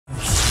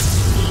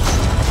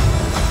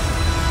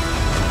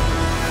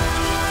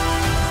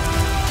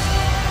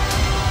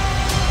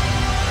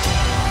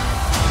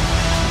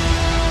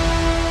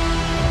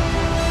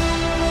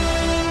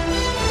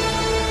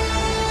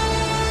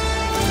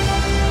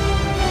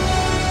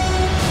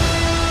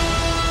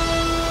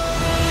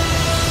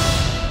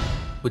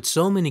With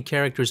so many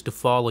characters to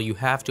follow, you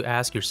have to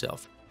ask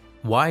yourself,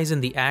 why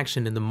isn't the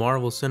action in the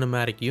Marvel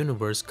Cinematic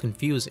Universe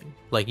confusing,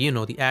 like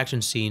the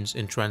action scenes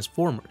in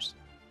Transformers?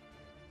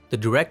 The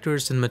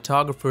directors,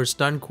 cinematographers,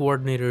 stunt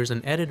coordinators,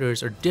 and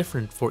editors are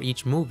different for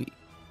each movie,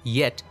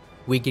 yet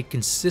we get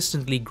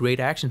consistently great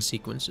action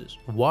sequences.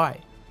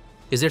 Why?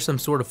 Is there some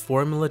sort of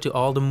formula to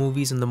all the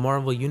movies in the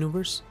Marvel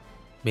Universe?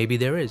 Maybe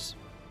there is.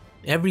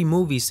 Every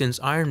movie since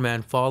Iron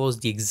Man follows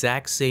the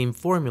exact same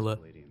formula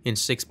in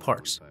 6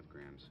 parts.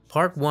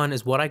 Part 1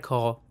 is what I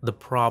call the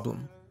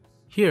problem.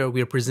 Here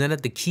we are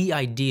presented the key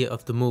idea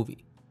of the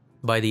movie.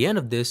 By the end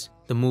of this,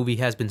 the movie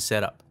has been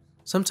set up.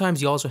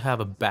 Sometimes you also have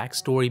a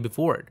backstory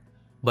before it,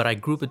 but I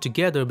group it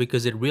together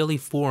because it really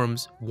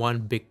forms one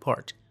big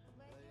part.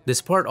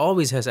 This part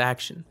always has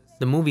action.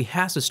 The movie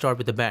has to start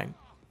with a bang.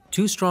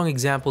 2 strong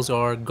examples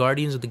are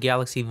Guardians of the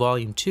Galaxy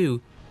Volume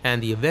 2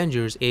 and The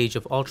Avengers Age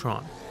of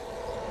Ultron.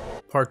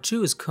 Part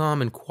 2 is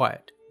calm and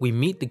quiet. We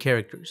meet the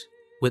characters.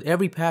 With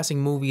every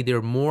passing movie, there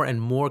are more and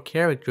more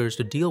characters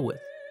to deal with.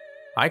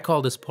 I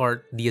call this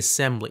part the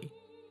assembly.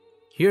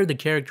 Here the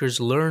characters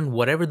learn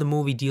whatever the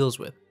movie deals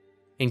with.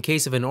 In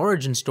case of an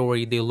origin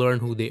story, they learn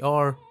who they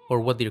are or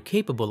what they're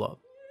capable of,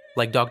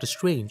 like Doctor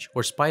Strange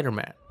or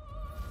Spider-Man.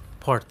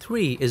 Part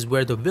 3 is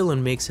where the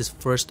villain makes his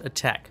first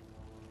attack,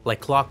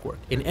 like clockwork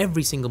in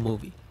every single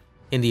movie.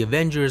 In The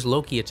Avengers,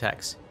 Loki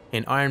attacks.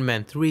 In Iron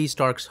Man 3,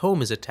 Stark's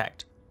home is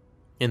attacked.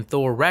 In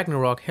Thor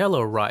Ragnarok,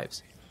 Hela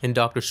arrives. In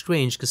Doctor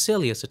Strange,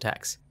 Caecilius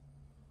attacks.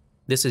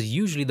 This is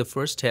usually the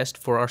first test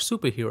for our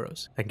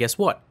superheroes, and guess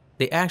what?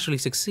 They actually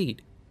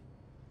succeed.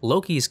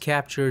 Loki is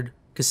captured,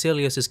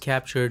 Caecilius is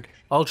captured,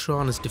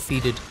 Ultron is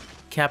defeated,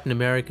 Captain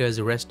America is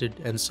arrested,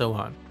 and so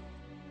on.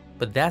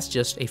 But that's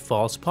just a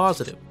false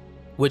positive,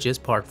 which is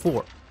part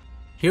 4.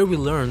 Here we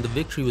learn the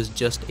victory was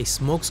just a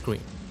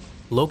smokescreen.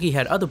 Loki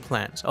had other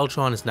plans,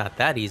 Ultron is not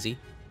that easy.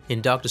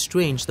 In Doctor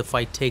Strange, the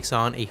fight takes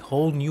on a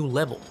whole new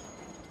level.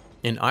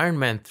 In Iron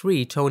Man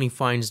 3, Tony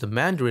finds the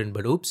Mandarin,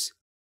 but oops,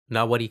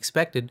 not what he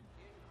expected.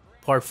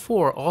 Part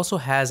 4 also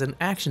has an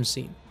action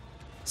scene,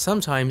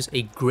 sometimes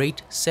a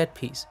great set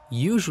piece,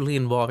 usually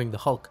involving the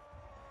Hulk.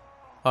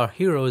 Our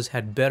heroes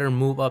had better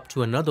move up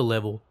to another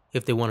level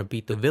if they want to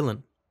beat the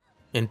villain.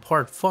 In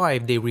Part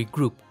 5, they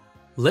regroup,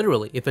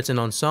 literally if it's an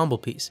ensemble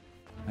piece.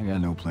 I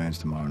got no plans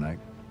tomorrow night.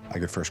 I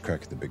get first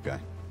crack at the big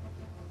guy.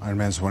 Iron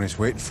Man's the one he's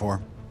waiting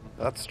for.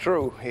 That's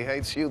true. He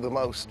hates you the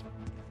most.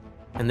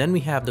 And then we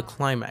have the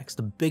climax,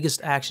 the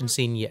biggest action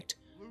scene yet.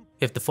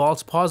 If the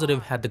false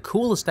positive had the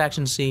coolest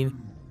action scene,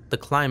 the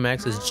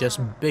climax is just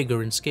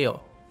bigger in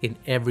scale, in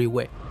every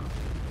way.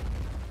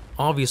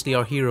 Obviously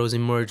our heroes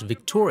emerge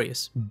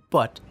victorious,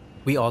 but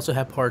we also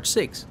have part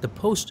 6, the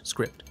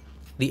postscript,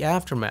 the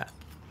aftermath.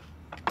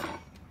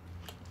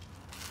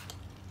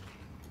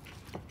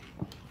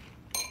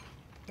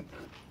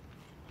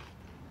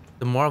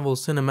 The Marvel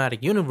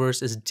Cinematic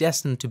Universe is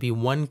destined to be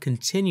one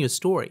continuous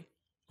story,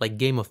 like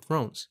Game of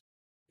Thrones.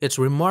 It's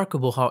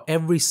remarkable how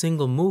every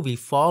single movie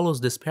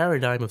follows this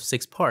paradigm of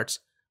 6 parts,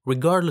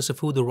 regardless of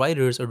who the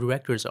writers or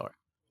directors are.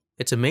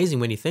 It's amazing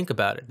when you think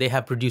about it. They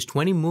have produced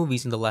 20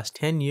 movies in the last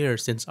 10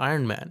 years since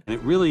Iron Man. And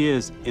it really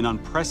is an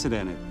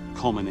unprecedented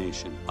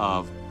culmination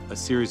of a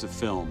series of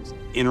films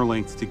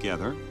interlinked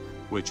together,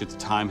 which at the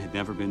time had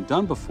never been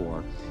done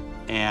before.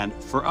 And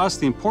for us,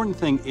 the important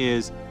thing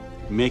is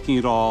making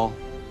it all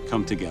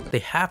come together. They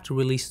have to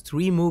release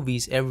 3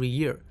 movies every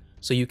year.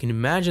 So you can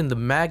imagine the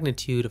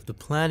magnitude of the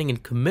planning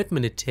and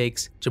commitment it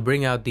takes to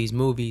bring out these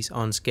movies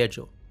on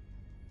schedule.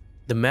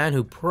 The man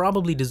who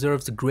probably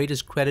deserves the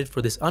greatest credit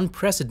for this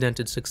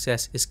unprecedented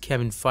success is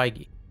Kevin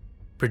Feige,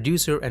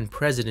 producer and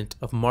president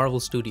of Marvel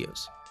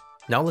Studios.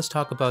 Now let's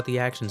talk about the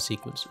action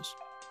sequences.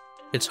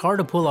 It's hard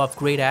to pull off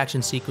great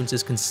action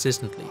sequences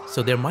consistently,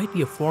 so there might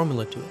be a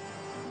formula to it.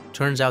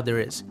 Turns out there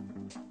is.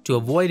 To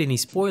avoid any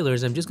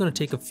spoilers, I'm just going to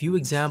take a few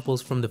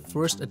examples from the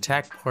first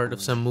attack part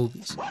of some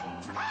movies.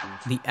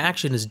 The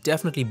action is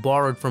definitely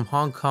borrowed from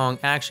Hong Kong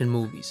action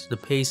movies. The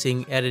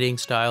pacing, editing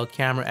style,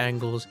 camera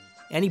angles,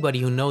 anybody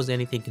who knows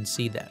anything can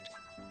see that.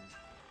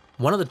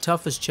 One of the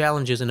toughest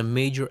challenges in a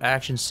major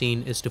action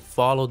scene is to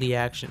follow the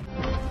action.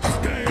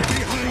 Stay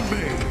behind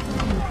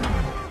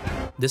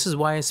me! This is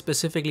why I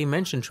specifically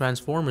mentioned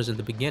Transformers in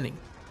the beginning.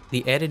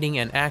 The editing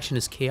and action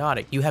is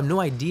chaotic. You have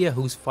no idea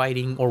who's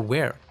fighting or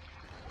where.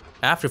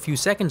 After a few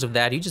seconds of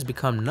that, you just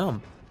become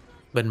numb.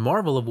 But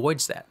Marvel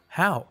avoids that.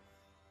 How?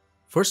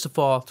 First of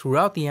all,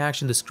 throughout the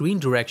action, the screen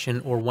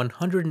direction or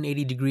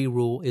 180-degree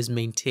rule is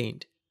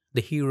maintained. The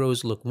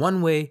heroes look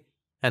one way,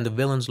 and the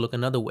villains look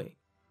another way.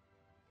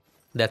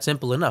 That's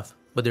simple enough,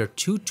 but there are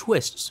 2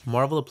 twists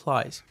Marvel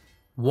applies.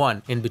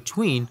 One, in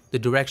between, the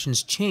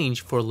directions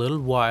change for a little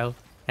while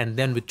and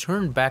then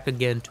return back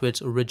again to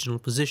its original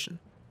position.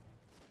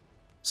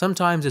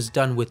 Sometimes it's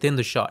done within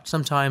the shot,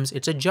 sometimes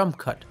it's a jump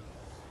cut.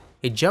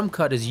 A jump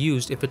cut is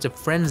used if it's a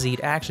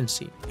frenzied action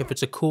scene. If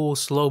it's a cool,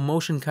 slow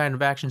motion kind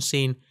of action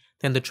scene,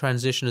 then the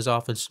transition is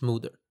often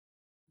smoother.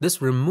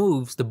 This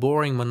removes the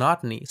boring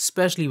monotony,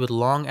 especially with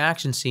long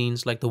action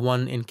scenes like the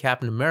one in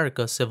Captain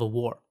America: Civil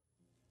War.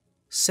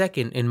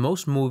 Second, in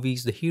most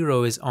movies, the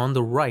hero is on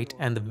the right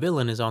and the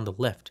villain is on the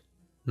left.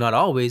 Not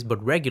always,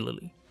 but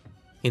regularly.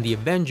 In the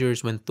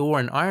Avengers, when Thor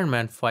and Iron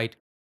Man fight,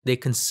 they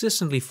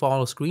consistently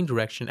follow screen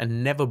direction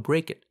and never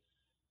break it.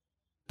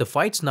 The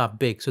fight's not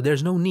big, so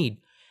there's no need.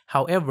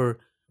 However,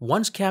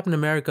 once Captain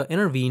America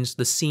intervenes,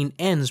 the scene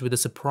ends with a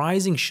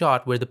surprising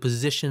shot where the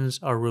positions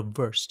are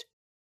reversed.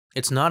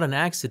 It's not an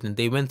accident,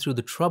 they went through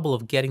the trouble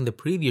of getting the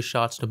previous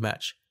shots to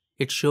match.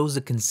 It shows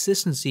the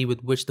consistency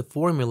with which the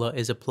formula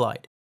is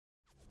applied.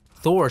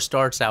 Thor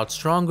starts out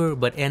stronger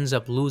but ends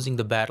up losing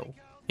the battle.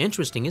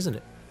 Interesting, isn't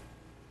it?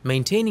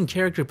 Maintaining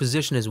character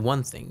position is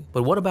one thing,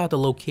 but what about the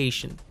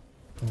location?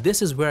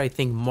 This is where I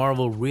think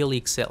Marvel really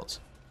excels.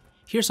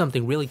 Here's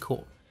something really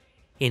cool.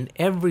 In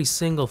every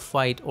single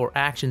fight or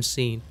action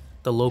scene,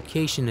 the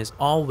location is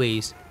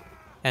always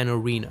an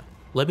arena.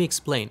 Let me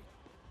explain.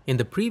 In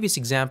the previous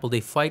example,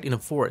 they fight in a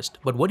forest,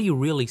 but what do you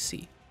really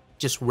see?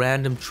 Just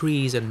random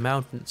trees and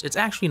mountains. It's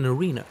actually an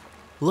arena.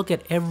 Look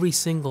at every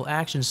single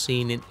action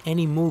scene in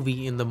any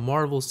movie in the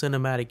Marvel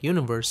Cinematic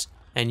Universe,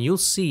 and you'll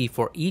see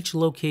for each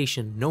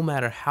location, no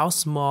matter how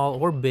small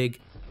or big,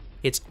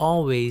 it's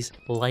always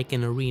like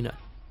an arena.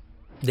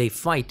 They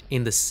fight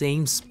in the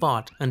same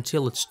spot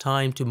until it's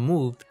time to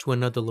move to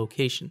another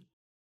location.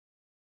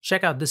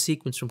 Check out this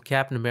sequence from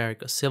Captain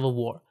America: Civil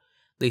War.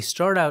 They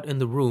start out in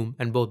the room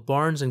and both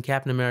Barnes and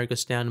Captain America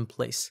stand in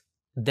place.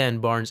 Then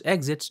Barnes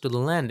exits to the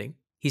landing.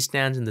 He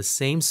stands in the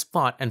same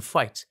spot and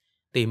fights.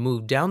 They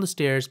move down the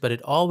stairs, but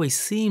it always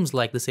seems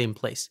like the same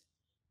place.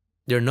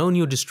 There are no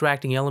new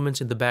distracting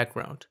elements in the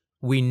background.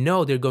 We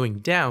know they're going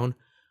down,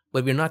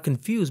 but we're not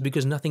confused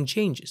because nothing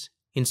changes.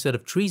 Instead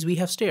of trees, we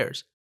have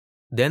stairs.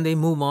 Then they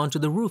move on to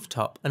the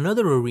rooftop,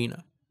 another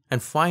arena,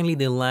 and finally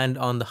they land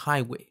on the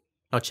highway.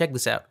 Now check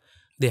this out.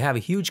 They have a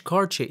huge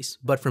car chase,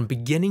 but from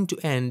beginning to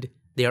end,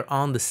 they are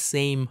on the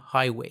same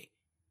highway.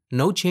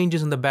 No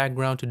changes in the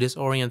background to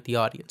disorient the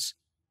audience.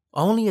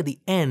 Only at the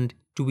end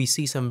do we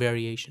see some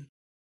variation.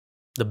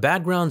 The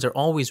backgrounds are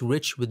always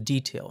rich with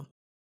detail.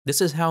 This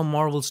is how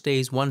Marvel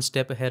stays one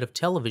step ahead of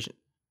television.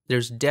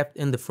 There's depth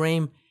in the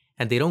frame,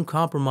 and they don't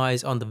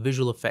compromise on the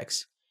visual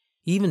effects.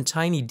 Even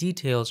tiny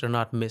details are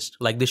not missed,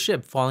 like the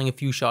ship falling a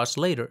few shots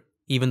later,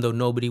 even though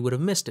nobody would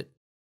have missed it.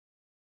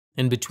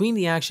 In between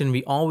the action,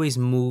 we always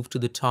move to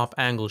the top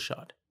angle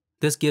shot.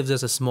 This gives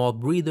us a small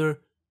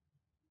breather,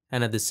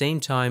 and at the same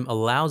time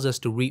allows us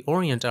to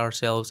reorient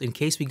ourselves in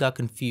case we got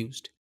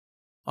confused.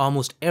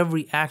 Almost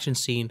every action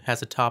scene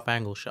has a top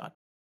angle shot.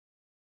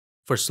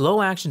 For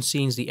slow action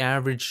scenes, the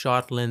average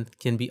shot length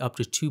can be up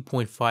to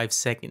 2.5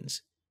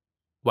 seconds,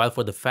 while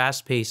for the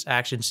fast-paced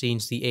action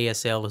scenes, the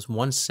ASL is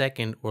 1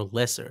 second or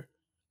lesser.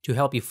 To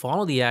help you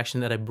follow the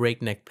action at a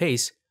breakneck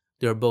pace,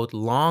 there are both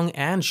long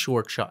and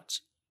short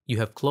shots. You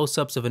have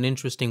close-ups of an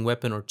interesting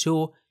weapon or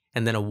tool,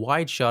 and then a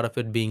wide shot of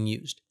it being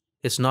used.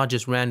 It's not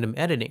just random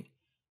editing,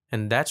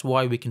 and that's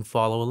why we can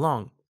follow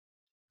along.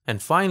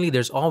 And finally,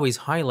 there's always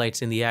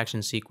highlights in the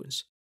action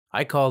sequence.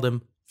 I call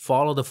them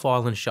follow the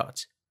fallen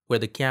shots, where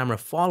the camera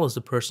follows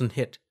the person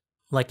hit,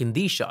 like in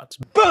these shots.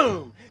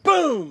 Boom!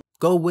 Boom!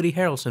 Go Woody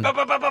Harrelson.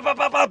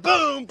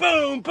 Boom!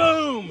 Boom!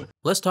 Boom!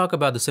 Let's talk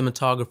about the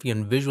cinematography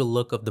and visual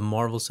look of the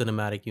Marvel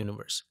Cinematic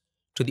Universe.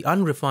 To the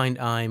unrefined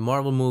eye,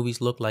 Marvel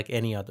movies look like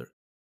any other.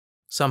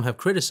 Some have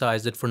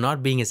criticized it for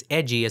not being as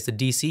edgy as the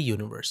DC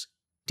universe.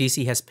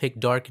 DC has picked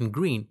dark and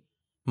green.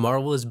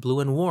 Marvel is blue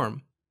and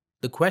warm.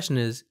 The question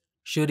is,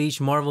 should each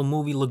Marvel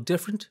movie look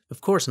different?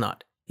 Of course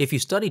not. If you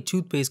study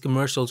toothpaste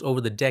commercials over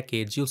the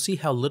decades, you'll see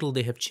how little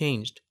they have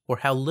changed, or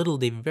how little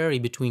they vary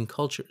between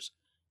cultures.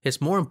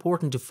 It's more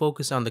important to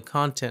focus on the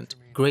content,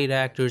 great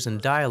actors,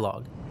 and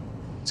dialogue.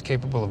 It's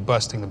capable of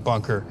busting the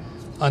bunker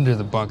under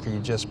the bunker you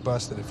just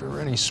busted. If it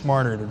were any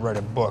smarter, it'd write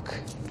a book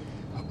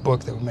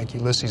that would make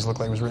Ulysses look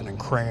like it was written in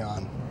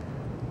crayon.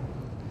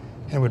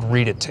 And it would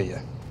read it to you.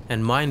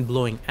 And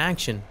mind-blowing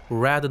action,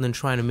 rather than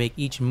trying to make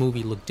each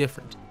movie look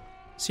different.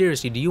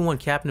 Seriously, do you want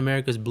Captain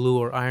America's blue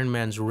or Iron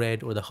Man's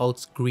red or the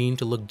Hulk's green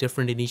to look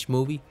different in each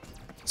movie?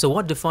 So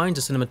what defines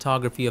the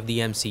cinematography of the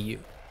MCU?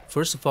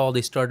 First of all,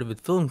 they started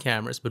with film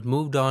cameras but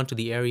moved on to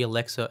the Arri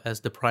Alexa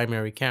as the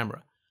primary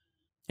camera.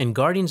 In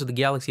Guardians of the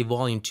Galaxy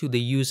Volume 2, they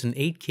used an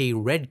 8K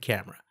red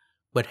camera,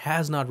 but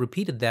has not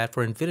repeated that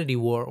for Infinity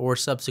War or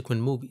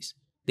subsequent movies.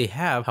 They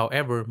have,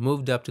 however,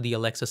 moved up to the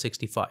Alexa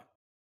 65.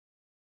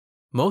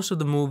 Most of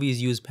the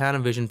movies use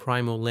Panavision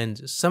Primo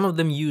lenses. Some of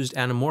them used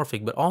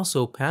anamorphic, but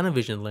also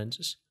Panavision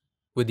lenses.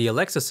 With the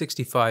Alexa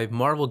 65,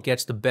 Marvel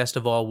gets the best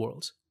of all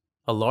worlds.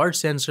 A large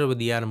sensor with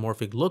the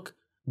anamorphic look,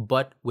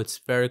 but with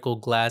spherical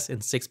glass in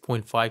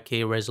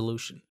 6.5K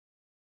resolution.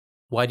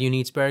 Why do you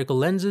need spherical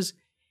lenses?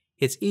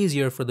 It's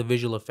easier for the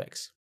visual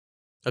effects.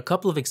 A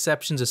couple of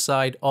exceptions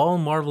aside, all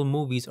Marvel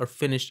movies are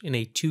finished in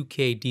a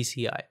 2K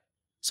DCI,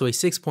 so a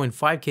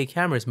 6.5K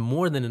camera is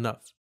more than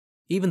enough.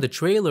 Even the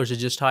trailers are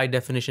just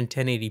high-definition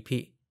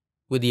 1080p.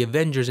 With the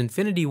Avengers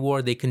Infinity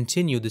War, they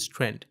continue this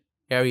trend,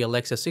 Arri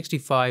Alexa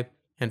 65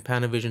 and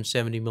Panavision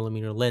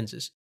 70mm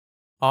lenses.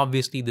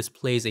 Obviously, this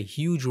plays a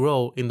huge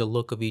role in the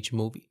look of each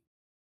movie.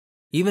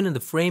 Even in the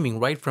framing,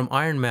 right from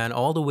Iron Man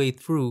all the way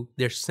through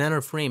their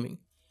center framing.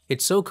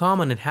 It's so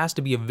common it has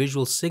to be a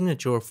visual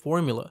signature or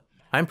formula.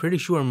 I'm pretty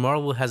sure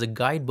Marvel has a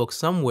guidebook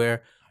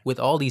somewhere with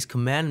all these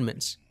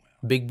commandments.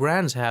 Big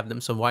brands have them,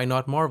 so why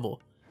not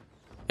Marvel?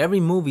 Every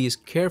movie is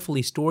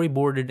carefully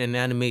storyboarded and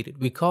animated.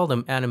 We call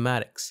them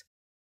animatics.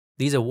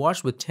 These are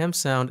watched with temp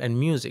sound and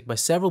music by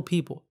several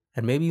people,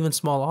 and maybe even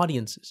small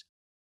audiences.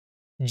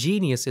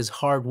 Genius is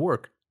hard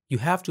work. You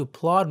have to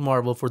applaud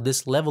Marvel for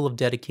this level of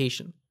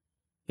dedication.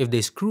 If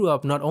they screw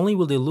up, not only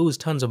will they lose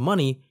tons of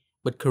money,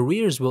 but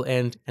careers will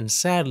end and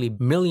sadly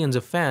millions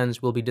of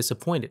fans will be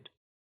disappointed.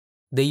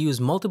 They use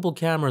multiple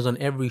cameras on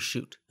every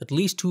shoot, at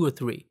least 2 or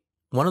 3.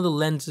 One of the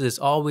lenses is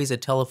always a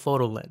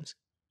telephoto lens.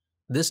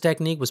 This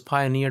technique was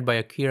pioneered by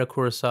Akira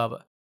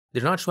Kurosawa.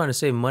 They're not trying to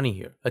save money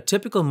here. A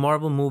typical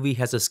Marvel movie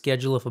has a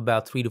schedule of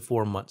about 3 to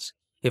 4 months,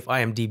 if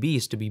IMDb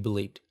is to be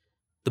believed.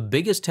 The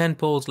biggest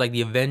tentpoles like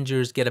the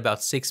Avengers get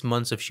about 6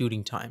 months of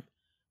shooting time.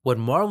 What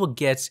Marvel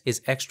gets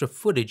is extra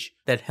footage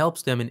that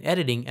helps them in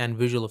editing and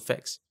visual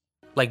effects.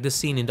 Like this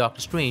scene in Doctor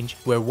Strange,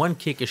 where one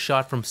kick is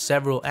shot from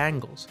several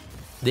angles.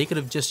 They could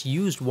have just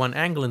used one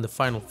angle in the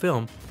final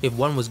film if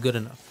one was good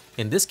enough.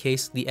 In this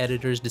case, the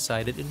editors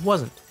decided it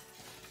wasn't.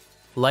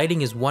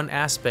 Lighting is one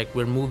aspect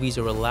where movies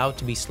are allowed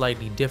to be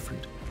slightly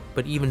different,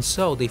 but even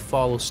so, they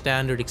follow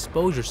standard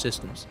exposure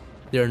systems.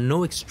 There are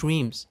no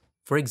extremes.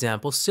 For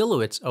example,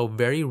 silhouettes are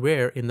very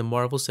rare in the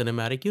Marvel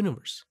Cinematic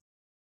Universe.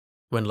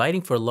 When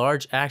lighting for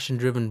large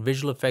action-driven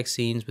visual effects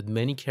scenes with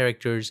many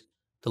characters,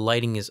 the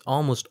lighting is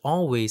almost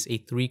always a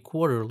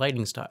 3/4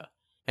 lighting style,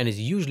 and is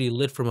usually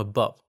lit from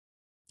above.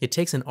 It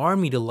takes an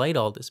army to light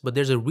all this, but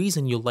there's a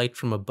reason you light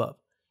from above.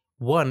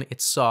 One,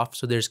 it's soft,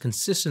 so there's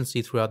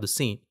consistency throughout the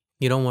scene.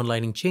 You don't want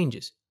lighting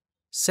changes.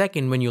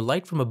 Second, when you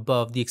light from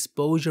above, the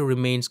exposure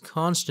remains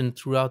constant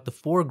throughout the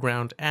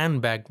foreground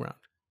and background,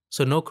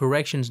 so no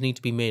corrections need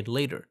to be made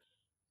later.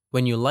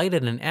 When you light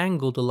at an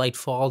angle, the light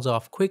falls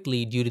off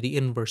quickly due to the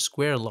inverse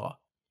square law.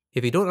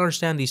 If you don't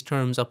understand these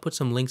terms, I'll put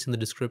some links in the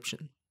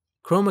description.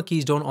 Chroma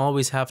keys don't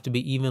always have to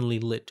be evenly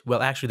lit.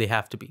 Well, actually they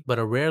have to be, but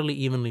are rarely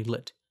evenly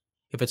lit.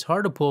 If it's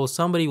hard to pull,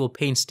 somebody will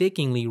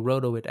painstakingly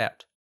roto it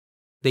out.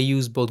 They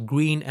use both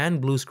green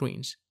and blue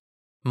screens.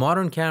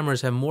 Modern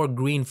cameras have more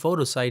green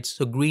photo sites,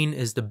 so green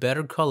is the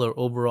better color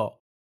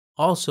overall.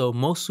 Also,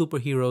 most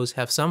superheroes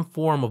have some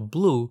form of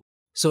blue,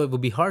 so it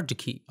would be hard to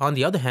key. On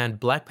the other hand,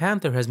 Black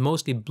Panther has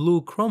mostly blue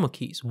chroma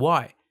keys.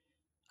 Why?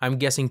 I'm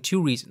guessing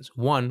 2 reasons.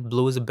 One,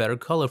 blue is a better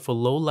color for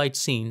low light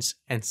scenes,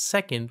 and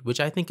second,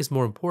 which I think is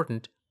more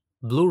important,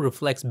 blue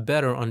reflects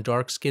better on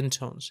dark skin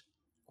tones,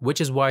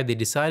 which is why they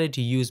decided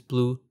to use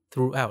blue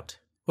throughout.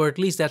 Or at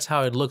least that's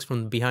how it looks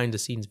from behind the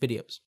scenes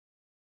videos.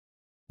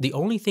 The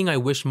only thing I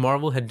wish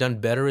Marvel had done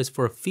better is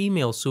for a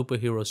female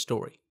superhero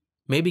story.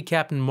 Maybe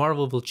Captain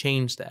Marvel will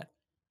change that.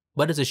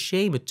 But it's a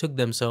shame it took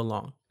them so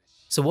long.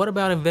 So what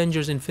about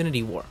Avengers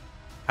Infinity War?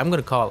 I'm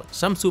gonna call it.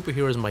 Some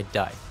superheroes might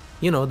die.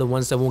 You know, the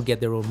ones that won't get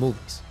their own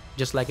movies.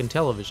 Just like in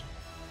television.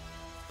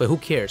 But who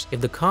cares? If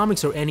the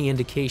comics are any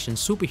indication,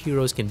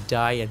 superheroes can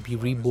die and be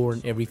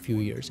reborn every few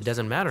years. It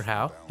doesn't matter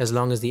how, as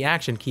long as the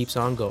action keeps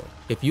on going.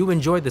 If you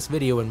enjoyed this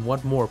video and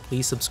want more,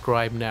 please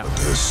subscribe now.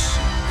 This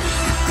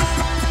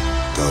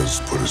does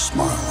put a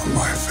smile on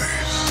my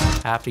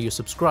face. After you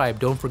subscribe,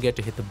 don't forget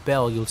to hit the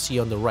bell you'll see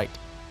on the right,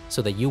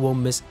 so that you won't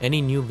miss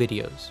any new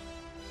videos.